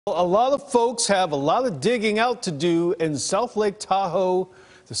A lot of folks have a lot of digging out to do in South Lake Tahoe,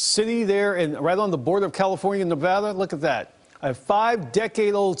 the city there and right on the border of California and Nevada. Look at that. A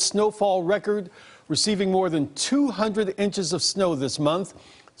 5-decade-old snowfall record, receiving more than 200 inches of snow this month.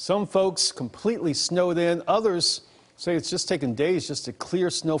 Some folks completely snowed in. Others say it's just taken days just to clear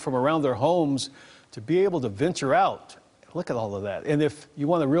snow from around their homes to be able to venture out. Look at all of that. And if you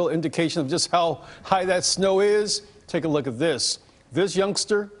want a real indication of just how high that snow is, take a look at this. This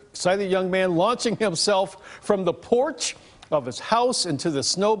youngster, excited young man, launching himself from the porch of his house into the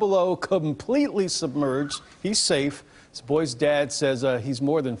snow below, completely submerged. He's safe. This boy's dad says he's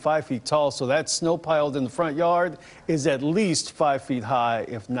more than 5 feet tall, so that snow piled in the front yard is at least 5 feet high,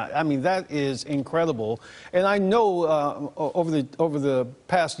 if not. I mean, that is incredible. And I know over the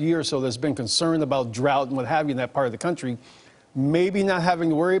past year or so, there's been concern about drought and what have you in that part of the country. Maybe not having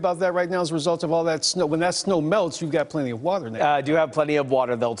to worry about that right now as a result of all that snow. When that snow melts, you've got plenty of water now. I do have plenty of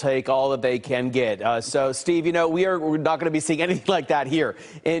water. They'll take all that they can get. So, Steve, you know, we're not going to be seeing anything like that here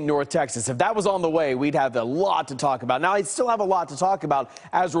in North Texas. If that was on the way, we'd have a lot to talk about. Now, I still have a lot to talk about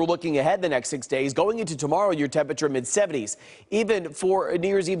as we're looking ahead the next 6 days. Going into tomorrow, your temperature mid-70s. Even for New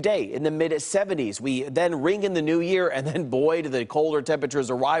Year's Eve day in the mid-70s. We then ring in the new year, and then, boy, do the colder temperatures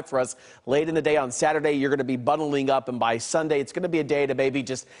arrive for us late in the day on Saturday. You're going to be bundling up, and by Sunday, it's going to be a day to maybe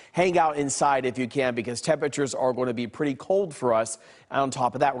just hang out inside if you can, because temperatures are going to be pretty cold for us. And on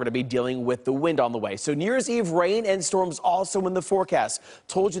top of that, we're going to be dealing with the wind on the way. So New Year's Eve rain and storms also in the forecast.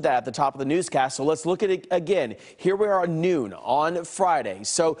 Told you that at the top of the newscast. So let's look at it again. Here we are at noon on Friday.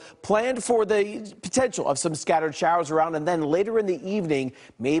 So planned for the potential of some scattered showers around, and then later in the evening,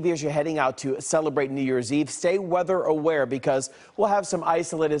 maybe as you're heading out to celebrate New Year's Eve, stay weather aware because we'll have some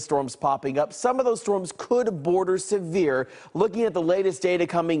isolated storms popping up. Some of those storms could border severe. Looking at the latest data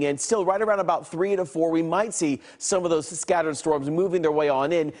coming in, still right around about 3 to 4, we might see some of those scattered storms moving their way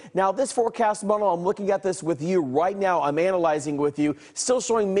on in. Now, this forecast model, I'm looking at this with you right now. I'm analyzing with you, still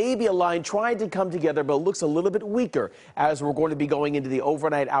showing maybe a line trying to come together, but it looks a little bit weaker as we're going to be going into the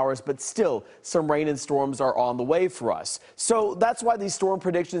overnight hours, but still some rain and storms are on the way for us. So that's why the Storm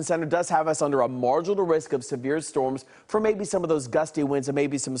Prediction Center does have us under a marginal risk of severe storms for maybe some of those gusty winds and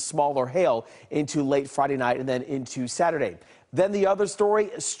maybe some smaller hail into late Friday night and then into Saturday. Then the other story,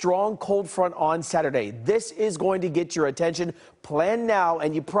 strong cold front on Saturday. This is going to get your attention. Plan now,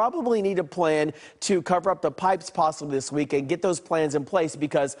 and you probably need a plan to cover up the pipes possibly this week and get those plans in place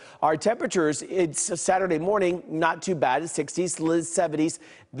because our temperatures, it's Saturday morning, not too bad, 60s, 70s,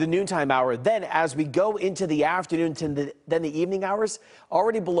 the noontime hour. Then as we go into the afternoon to then the evening hours,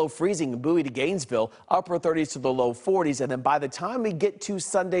 already below freezing in Bowie to Gainesville, upper 30s to the low 40s. And then by the time we get to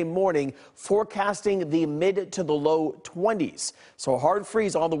Sunday morning, forecasting the mid to the low 20s. So a hard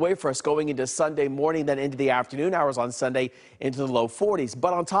freeze on the way for us going into Sunday morning, then into the afternoon hours on Sunday into the low 40s.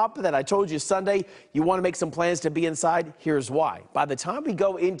 But on top of that, I told you Sunday, you want to make some plans to be inside. Here's why. By the time we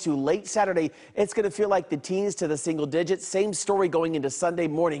go into late Saturday, it's going to feel like the teens to the single digits. Same story going into Sunday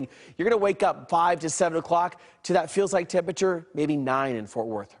morning. You're going to wake up 5 to 7 o'clock to that feels like temperature, maybe 9 in Fort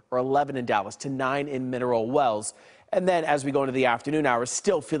Worth or 11 in Dallas to 9 in Mineral Wells. And then as we go into the afternoon hours,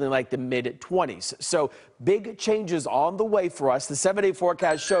 still feeling like the mid-20s. So big changes on the way for us. The 7-day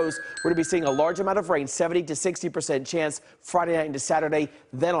forecast shows we're going to be seeing a large amount of rain, 70 to 60% chance Friday night into Saturday.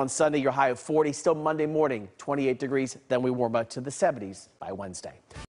 Then on Sunday, your high of 40. Still Monday morning, 28 degrees. Then we warm up to the 70s by Wednesday.